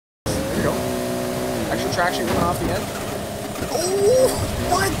Extra traction coming off the end. Oh,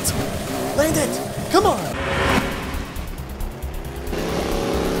 what? Land it. Come on.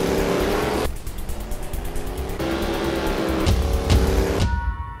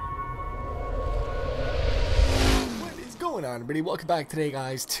 Everybody, welcome back today,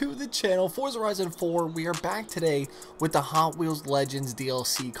 guys, to the channel. Forza Horizon 4. We are back today with the Hot Wheels Legends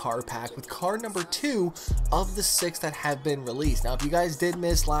DLC car pack with car number 2 of the 6 that have been released. Now, if you guys did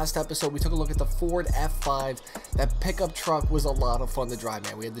miss last episode, we took a look at the Ford F5. That pickup truck was a lot of fun to drive,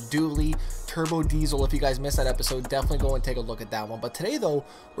 man. We had the dually turbo diesel. If you guys missed that episode, definitely go and take a look at that one. But today, though,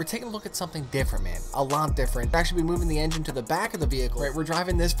 we're taking a look at something different, man. A lot different. We're actually moving the engine to the back of the vehicle. Right, we're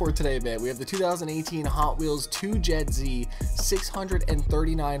driving this for today, man. We have the 2018 Hot Wheels 2 Jet Z,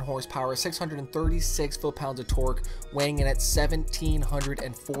 639 horsepower, 636 foot-pounds of torque, weighing in at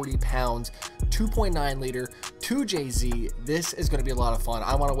 1,740 pounds, 2.9 liter, 2JZ. This is going to be a lot of fun.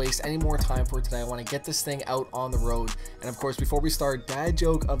 I want to waste any more time for it today. I want to get this thing out on the road. And of course, before we start, dad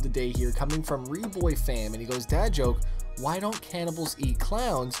joke of the day here, coming from Reboy Fam, and he goes, dad joke, why don't cannibals eat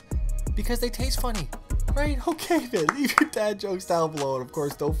clowns? Because they taste funny. Right? Okay, man. Leave your dad jokes down below. And of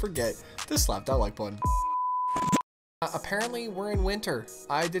course, don't forget to slap that like button. Apparently we're in winter.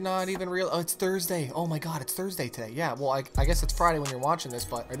 I did not even realize. Oh, it's Thursday. Oh my god, it's Thursday today. Yeah, well, I guess it's Friday when you're watching this,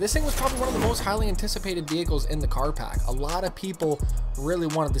 but this thing was probably one of the most highly anticipated vehicles in the car pack. A lot of people really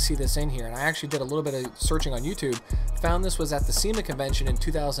wanted to see this in here, and I actually did a little bit of searching on YouTube. Found this was at the SEMA convention in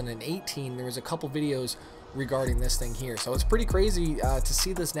 2018. There was a couple videos regarding this thing here, so it's pretty crazy to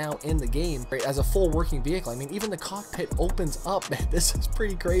see this now in the game, right, as a full working vehicle. I mean, even the cockpit opens up, man. This is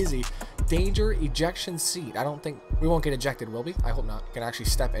pretty crazy. Danger ejection seat. I don't think we won't get ejected, will we? I hope not. Can I actually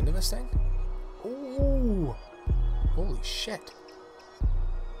step into this thing? Ooh, holy shit,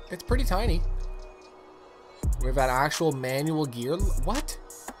 it's pretty tiny. We've got actual manual gear. What?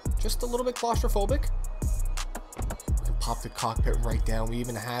 Just a little bit claustrophobic. Pop the cockpit right down. We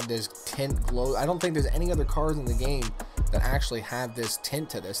even have this tint glow. I don't think there's any other cars in the game that actually have this tint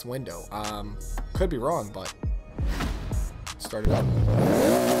to this window. Could be wrong, but start it up.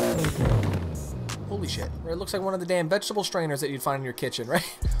 Holy shit. It looks like one of the damn vegetable strainers that you'd find in your kitchen,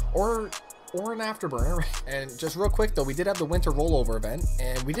 right? Or an afterburner, right? And just real quick though, we did have the winter rollover event,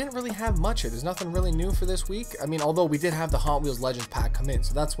 and we didn't really have much here. There's nothing really new for this week. I mean, although we did have the Hot Wheels Legends pack come in,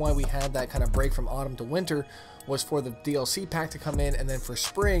 so that's why we had that kind of break from autumn to winter, was for the DLC pack to come in. And then for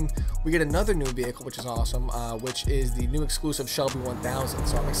spring, we get another new vehicle, which is awesome, which is the new exclusive Shelby 1000.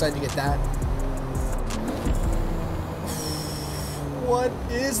 So I'm excited to get that. What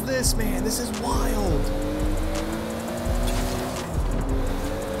is this, man? This is wild.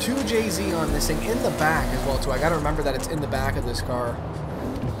 2JZ on this thing in the back as well too. I gotta remember that it's in the back of this car.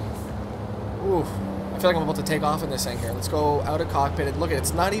 Ooh, I feel like I'm about to take off in this thing here. Let's go out of cockpit and look at it.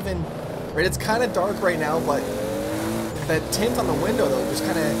 It's not even right. It's kind of dark right now, but that tint on the window though just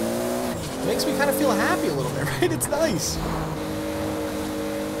kind of makes me kind of feel happy a little bit, right? It's nice.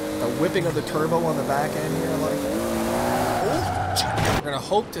 The whipping of the turbo on the back end here, I like. Oh, we're gonna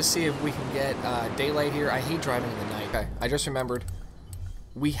hope to see if we can get daylight here. I hate driving in the night. Okay, I just remembered.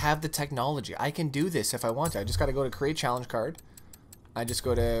 We have the technology. I can do this if I want to. I just got to go to create challenge card. I just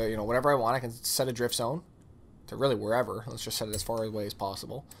go to, you know, whatever I want. I can set a drift zone to really wherever. Let's just set it as far away as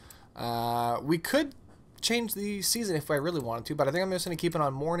possible. We could change the season if I really wanted to, but I think I'm just going to keep it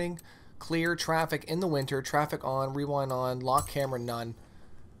on morning, clear, traffic in the winter, traffic on, rewind on, lock camera none.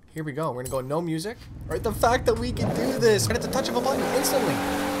 Here we go. We're going to go no music. All right, the fact that we can do this at the touch of a button instantly.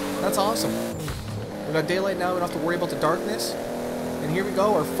 That's awesome. We got daylight now. We don't have to worry about the darkness. And here we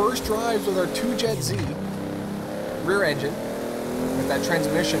go, our first drives with our 2 Jet Z rear engine with that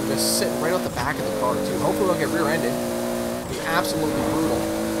transmission just sitting right out the back of the car too. Hopefully we'll get rear-ended. It'll be absolutely brutal.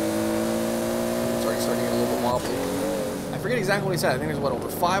 It's already starting to get a little bit wobbly. I forget exactly what he said. I think there's what, over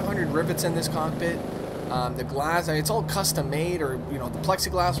 500 rivets in this cockpit. The glass, I mean, it's all custom made, or you know, the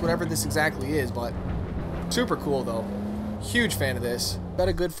plexiglass, whatever this exactly is, but super cool though. Huge fan of this. Got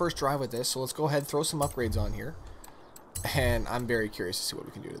a good first drive with this, so let's go ahead and throw some upgrades on here. And I'm very curious to see what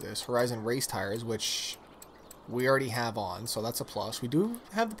we can do to this. Horizon race tires, which we already have on, so that's a plus. We do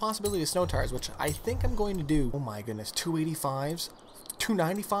have the possibility of snow tires, which I think I'm going to do. Oh my goodness, 285s,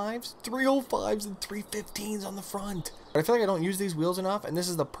 295s, 305s, and 315s on the front. But I feel like I don't use these wheels enough, and this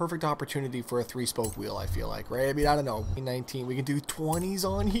is the perfect opportunity for a 3-spoke wheel, I feel like, right? I mean, I don't know. 19, we can do 20s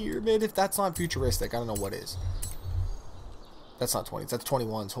on here, man. If that's not futuristic, I don't know what is. That's not 20s, that's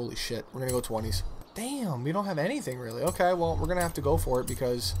 21s. Holy shit, we're gonna go 20s. Damn, we don't have anything really. Okay, well, we're gonna have to go for it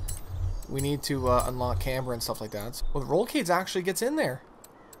because we need to unlock camber and stuff like that. Well, the roll cage actually gets in there.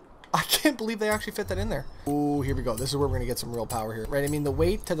 I can't believe they actually fit that in there. Ooh, here we go. This is where we're going to get some real power here. Right, I mean, the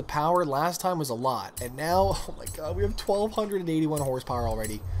weight to the power last time was a lot. And now, oh my god, we have 1,281 horsepower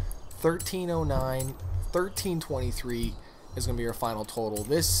already. 1,309, 1,323 is going to be our final total.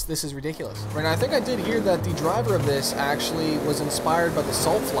 This is ridiculous. Right, now, I think I did hear that the driver of this actually was inspired by the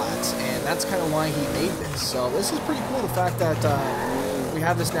salt flats, and that's kind of why he made this. So this is pretty cool, the fact that we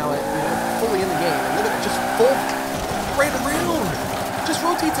have this now fully in the game. And look at it, just full right around. Just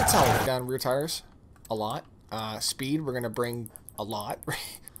rotates itself. Down rear tires, a lot. Speed, we're going to bring a lot.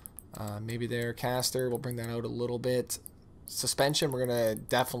 Maybe their caster, we'll bring that out a little bit. Suspension, we're going to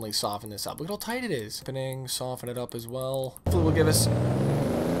definitely soften this up. Look at how tight it is. Opening, soften it up as well. Hopefully will give us... Oh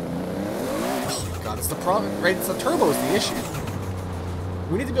my god, it's the problem, right? It's the turbo is the issue.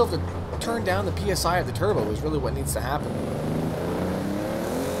 We need to be able to turn down the PSI of the turbo is really what needs to happen.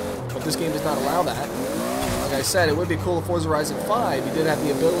 But this game does not allow that. Like I said, it would be cool if Forza Horizon 5, you did have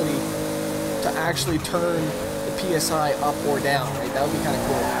the ability to actually turn the PSI up or down, right? That would be kind of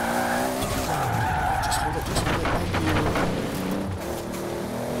cool. Just hold it, thank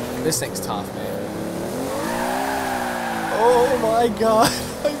you. This thing's tough, man. Oh my god,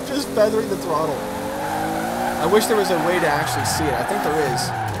 I'm just feathering the throttle. I wish there was a way to actually see it. I think there is.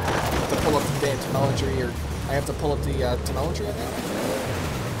 I have to pull up the damn telemetry, or I have to pull up the telemetry, I think.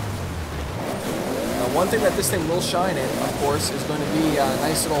 One thing that this thing will shine in, of course, is going to be a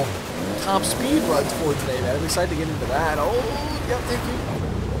nice little top speed runs for today, man. I'm excited to get into that. Oh, yep, thank you.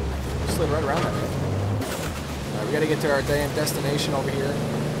 Slid right around that, man. Alright, we got to get to our damn destination over here.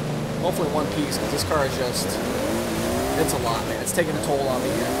 Hopefully in one piece, because this car is just... It's a lot, man. It's taking a toll on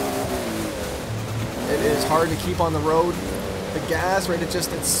me here. It is hard to keep on the road. The gas, right, it's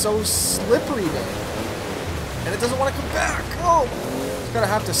so slippery, man. And it doesn't want to come back. Oh! It's going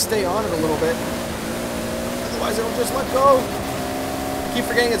to have to stay on it a little bit. Otherwise, it'll just let go. Keep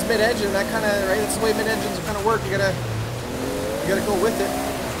forgetting it's mid-engine. That kind of, right? That's the way mid-engines kind of work. You gotta go with it.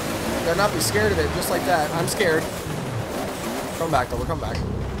 You gotta not be scared of it, just like that. I'm scared. Come back, though. We're coming back.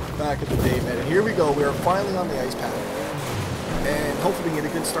 Back at the day, man. And here we go. We are finally on the ice pad. And hopefully we can get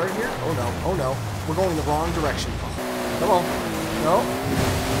a good start here. Oh, no. Oh, no. We're going the wrong direction. Come on. No.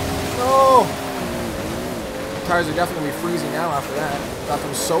 No. The tires are definitely going to be freezing now after that. Got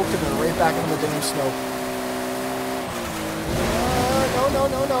them soaked and then right back into the damn snow.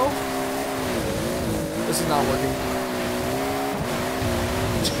 No. This is not working.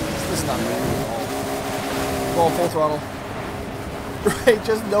 Jeez, this is not working at all. Going full throttle. Right,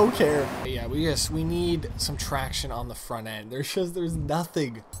 just no care. Yeah, we need some traction on the front end. There's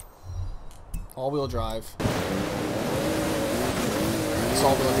nothing. All-wheel drive. This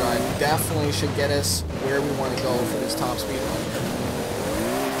all-wheel drive definitely should get us where we want to go for this top speed run.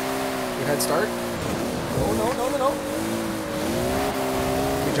 Good head start. No.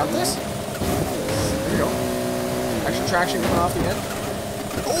 Can we jump this? There you go. Extra traction coming off the end.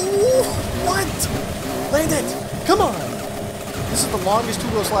 Oh, what? Land it. Come on. This is the longest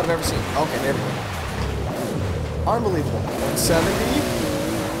two-wheel slide I've ever seen. Okay, there we go. Unbelievable. 170.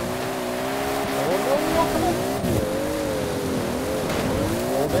 Oh, no, come on.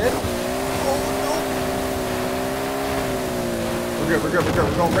 Hold it. Oh, no. We're good. We're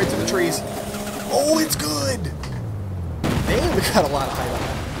going right through the trees. Oh, it's good. Damn, we got a lot of height on it.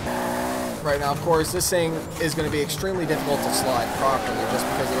 Right now, of course, this thing is going to be extremely difficult to slide properly just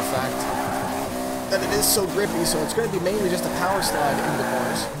because of the fact that it is so grippy, so it's going to be mainly just a power slide into the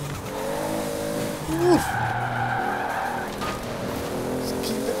corners. Oof. Just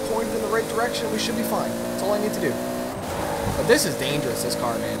keep it pointed in the right direction, we should be fine. That's all I need to do. But this is dangerous, this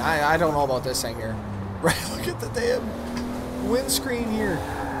car, man. I don't know about this thing here. Right, look at the damn windscreen here.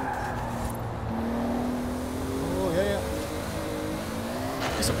 Oh, yeah.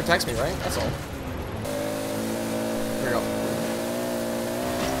 At least it protects me, right? That's all. There we go.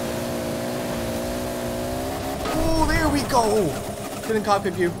 Oh, there we go! Didn't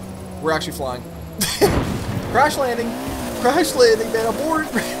cockpit view. We're actually flying. Crash landing! Crash landing, man, aboard!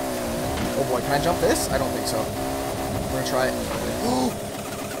 Oh boy, can I jump this? I don't think so. We're gonna try it. Oh!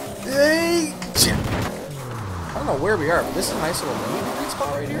 Hey! I don't know where we are, but this is a nice little meet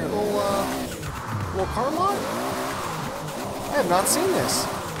spot right here. A little car lot? I have not seen this. I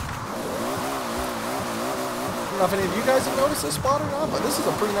don't know if any of you guys have noticed this spot or not, but this is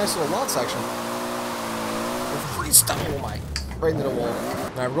a pretty nice little lot section. Oh my, right into the wall.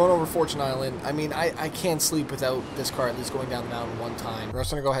 Alright, we're going over Fortune Island. I mean, I can't sleep without this car at least going down the mountain one time. We're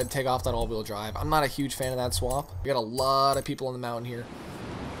just going to go ahead and take off that all-wheel drive. I'm not a huge fan of that swap. We got a lot of people on the mountain here.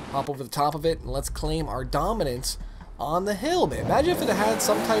 Hop over the top of it, and let's claim our dominance on the hill, man. Imagine if it had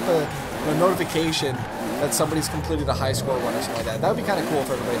some type of a notification that somebody's completed a high score run or something like that. That would be kind of cool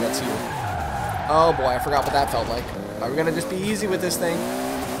for everybody that's here. Oh boy, I forgot what that felt like. Are we gonna just be easy with this thing?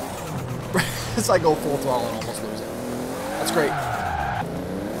 As I go full throttle and almost lose it. That's great. I'm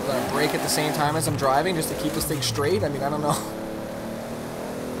gonna brake at the same time as I'm driving just to keep this thing straight. I mean, I don't know.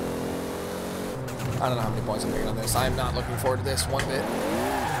 I don't know how many points I'm getting on this. I'm not looking forward to this one bit.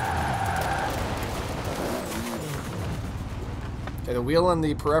 Okay, the wheel and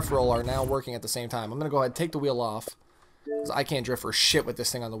the peripheral are now working at the same time. I'm gonna go ahead and take the wheel off, because I can't drift for shit with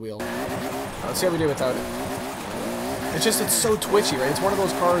this thing on the wheel. Let's see how we do without it. It's just, it's so twitchy, right? It's one of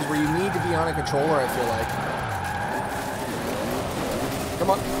those cars where you need to be on a controller, I feel like. Come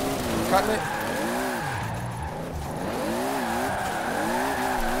on. I'm cutting it.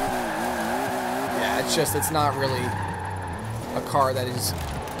 Yeah, it's just, it's not really a car that is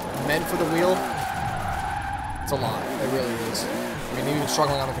meant for the wheel. It's a lot. It really is. I mean, even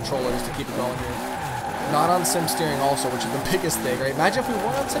struggling on the controller just to keep it going here. Not on sim steering also, which is the biggest thing, right? Imagine if we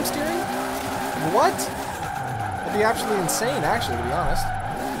weren't on sim steering. What? That'd be absolutely insane, actually, to be honest.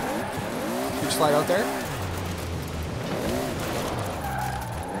 Huge slide out there.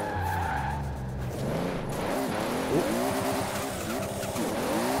 Ooh.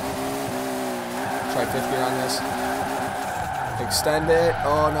 Try fifth gear on this. Extend it.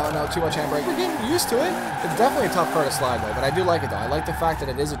 Oh, no, no, too much handbrake. We're getting used to it. It's definitely a tough car to slide, though, but I do like it, though. I like the fact that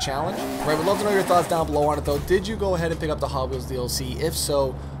it is a challenge. Right, would love to know your thoughts down below on it, though. Did you go ahead and pick up the Hot Wheels DLC? If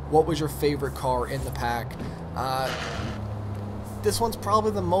so, what was your favorite car in the pack? This one's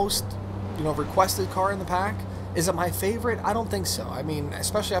probably the most, requested car in the pack. Is it my favorite? I don't think so. I mean,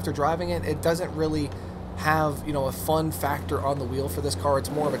 especially after driving it, it doesn't really have, a fun factor on the wheel for this car.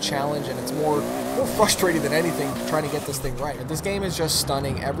 It's more of a challenge, and it's more frustrating than anything trying to get this thing right. This game is just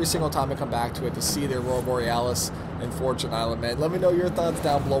stunning every single time I come back to it to see the Aurora Borealis and Fortune Island, man. Let me know your thoughts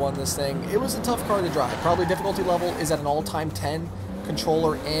down below on this thing. It was a tough car to drive. Probably difficulty level is at an all-time 10.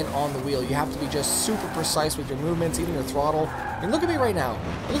 Controller and on the wheel. You have to be just super precise with your movements, even your throttle. I mean, look at me right now.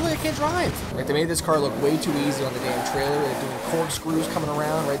 I look like I can't drive. Right, they made this car look way too easy on the damn trailer. They're doing corkscrews coming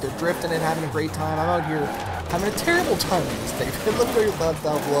around, right? They're drifting and having a great time. I'm out here having a terrible time with this thing. Let me know your thoughts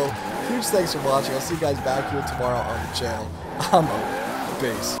down below. Huge thanks for watching. I'll see you guys back here tomorrow on the channel. I'm out.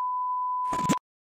 Peace.